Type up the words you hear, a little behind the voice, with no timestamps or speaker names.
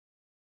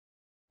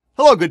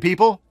Hello, good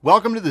people.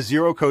 Welcome to the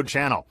Zero Code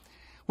channel.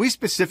 We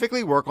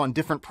specifically work on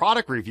different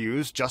product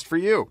reviews just for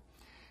you.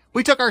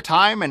 We took our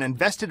time and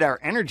invested our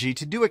energy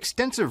to do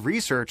extensive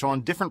research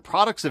on different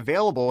products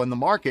available in the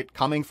market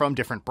coming from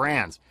different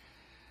brands.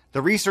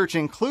 The research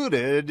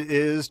included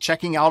is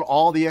checking out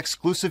all the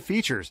exclusive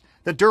features,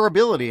 the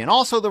durability, and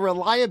also the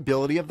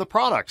reliability of the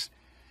products.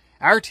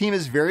 Our team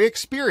is very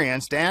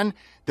experienced and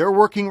they're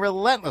working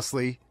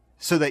relentlessly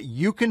so that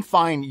you can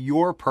find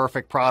your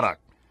perfect product.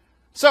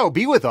 So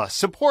be with us,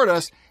 support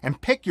us,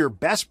 and pick your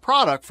best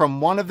product from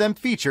one of them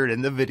featured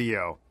in the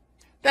video.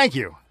 Thank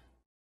you.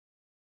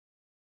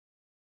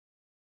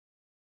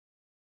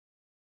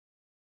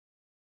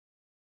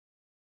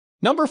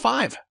 Number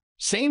 5.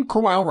 St.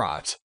 Croix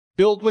rods.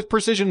 Built with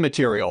precision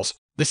materials,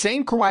 the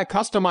St. Croix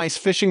custom ice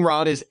fishing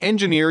rod is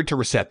engineered to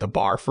reset the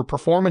bar for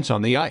performance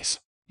on the ice.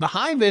 The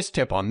high-vis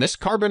tip on this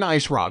carbon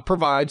ice rod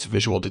provides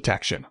visual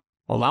detection,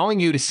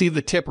 allowing you to see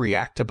the tip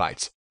react to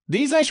bites.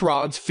 These ice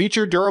rods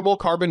feature durable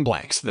carbon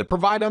blanks that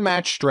provide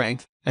unmatched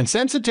strength and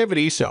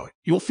sensitivity so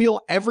you'll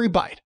feel every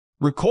bite.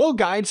 Recoil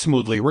guides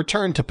smoothly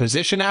return to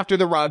position after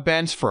the rod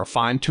bends for a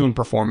fine-tuned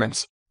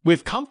performance.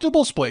 With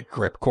comfortable split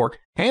grip cork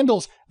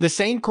handles, the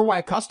St.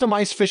 Croix custom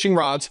ice fishing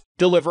rods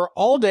deliver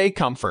all-day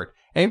comfort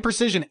and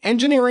precision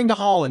engineering to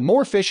haul in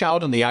more fish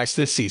out on the ice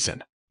this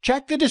season.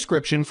 Check the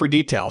description for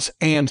details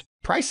and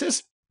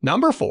prices.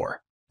 Number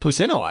 4.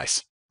 Plusino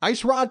Ice.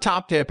 Ice rod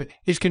top tip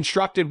is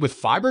constructed with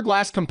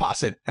fiberglass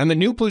composite, and the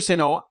new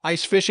Plusino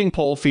ice fishing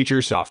pole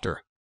features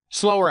softer,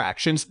 slower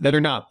actions that are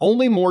not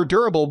only more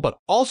durable but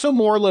also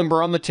more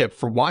limber on the tip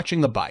for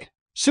watching the bite.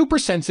 Super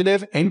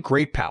sensitive and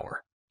great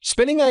power.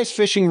 Spinning ice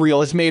fishing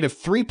reel is made of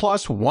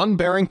 3+1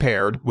 bearing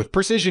paired with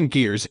precision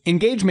gears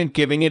engagement,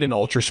 giving it an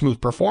ultra-smooth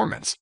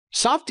performance.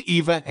 Soft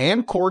EVA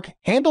and cork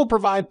handle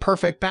provide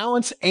perfect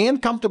balance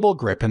and comfortable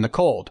grip in the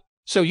cold,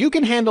 so you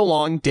can handle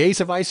long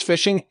days of ice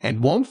fishing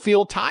and won't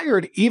feel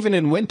tired even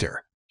in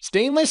winter.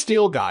 Stainless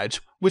steel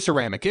guides with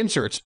ceramic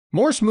inserts,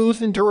 more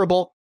smooth and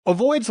durable,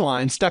 avoids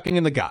lines stucking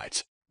in the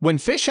guides. When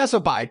fish has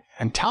a bite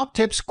and top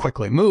tips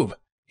quickly move,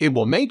 it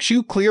will make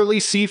you clearly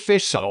see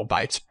fish subtle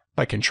bites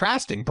by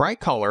contrasting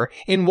bright color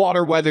in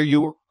water, whether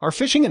you are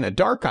fishing in a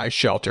dark ice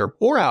shelter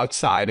or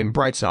outside in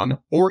bright sun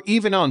or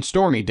even on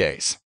stormy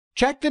days.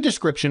 Check the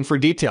description for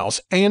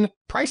details and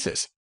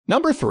prices.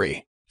 Number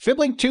 3.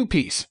 Fiblink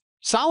 2-piece.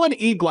 Solid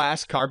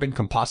E-glass carbon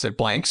composite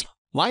blanks,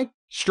 light,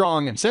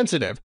 strong, and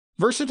sensitive.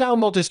 Versatile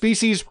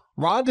multi-species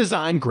rod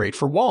design, great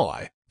for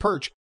walleye,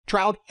 perch,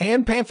 trout,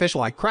 and panfish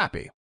like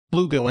crappie,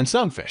 bluegill, and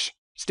sunfish.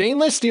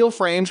 Stainless steel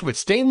frames with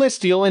stainless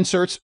steel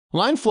inserts.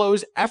 Line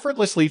flows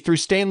effortlessly through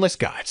stainless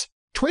guides.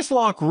 Twist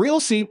lock reel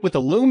seat with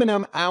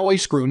aluminum alloy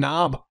screw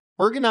knob.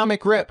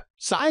 Ergonomic grip,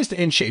 sized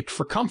and shaped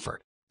for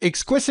comfort.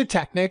 Exquisite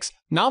techniques,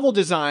 novel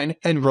design,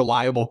 and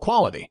reliable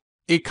quality.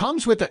 It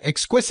comes with an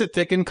exquisite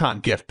thick and con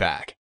gift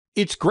bag.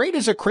 It's great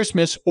as a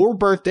Christmas or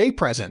birthday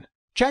present.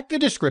 Check the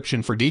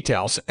description for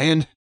details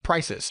and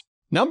prices.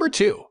 Number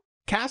 2.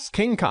 Cast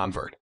King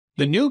Convert.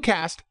 The new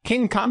Cast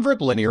King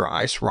Convert linear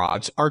ice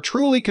rods are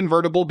truly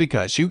convertible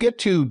because you get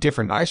 2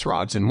 different ice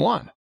rods in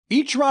one.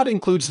 Each rod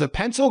includes the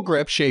pencil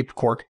grip-shaped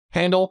cork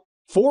handle,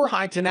 4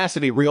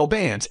 high-tenacity reel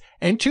bands,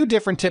 and 2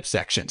 different tip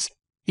sections,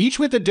 each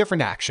with a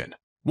different action.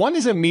 One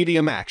is a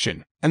medium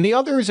action, and the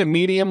other is a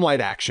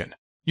medium-light action.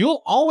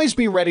 You'll always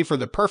be ready for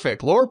the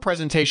perfect lure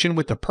presentation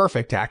with the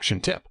perfect action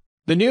tip.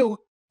 The new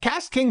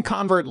Cast King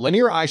Convert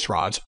linear ice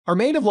rods are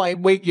made of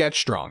lightweight yet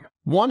strong,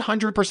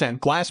 100%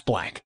 glass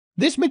blank.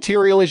 This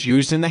material is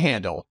used in the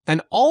handle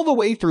and all the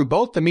way through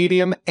both the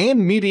medium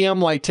and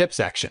medium-light tip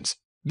sections.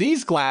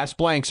 These glass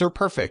blanks are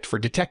perfect for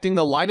detecting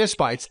the lightest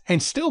bites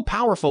and still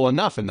powerful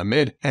enough in the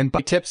mid and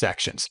butt tip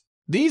sections.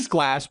 These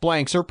glass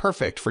blanks are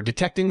perfect for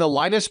detecting the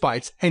lightest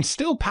bites and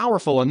still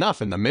powerful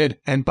enough in the mid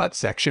and butt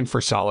section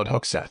for solid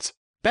hook sets.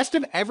 Best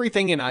of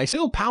everything in ice,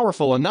 still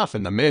powerful enough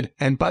in the mid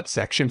and butt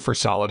section for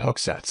solid hook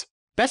sets.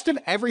 Best of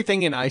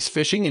everything in ice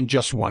fishing in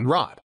just one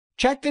rod.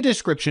 Check the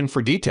description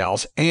for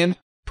details and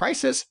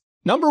prices.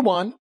 Number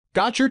 1.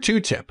 Got your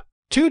 2-tip.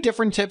 2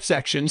 different tip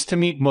sections to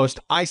meet most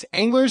ice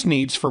anglers'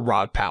 needs for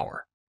rod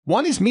power.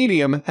 One is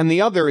medium and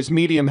the other is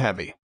medium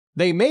heavy.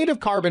 They made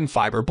of carbon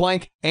fiber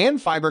blank and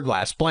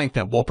fiberglass blank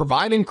that will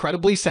provide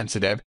incredibly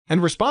sensitive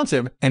and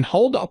responsive and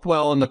hold up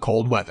well in the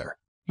cold weather.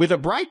 With a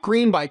bright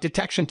green bite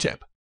detection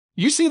tip,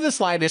 you see the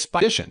slightest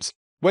bites.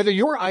 Whether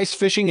you're ice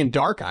fishing in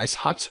dark ice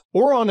huts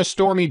or on a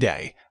stormy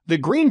day, the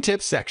green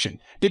tip section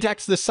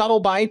detects the subtle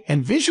bite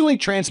and visually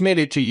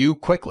transmits it to you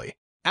quickly.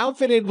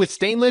 Outfitted with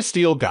stainless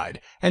steel guide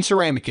and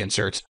ceramic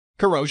inserts,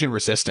 corrosion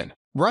resistant,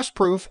 rust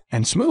proof,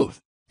 and smooth.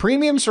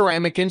 Premium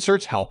ceramic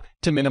inserts help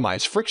to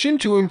minimize friction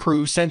to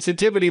improve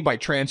sensitivity by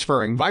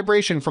transferring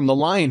vibration from the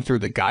line through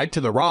the guide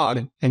to the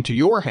rod and to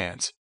your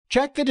hands.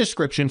 Check the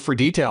description for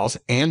details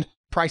and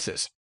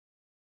prices.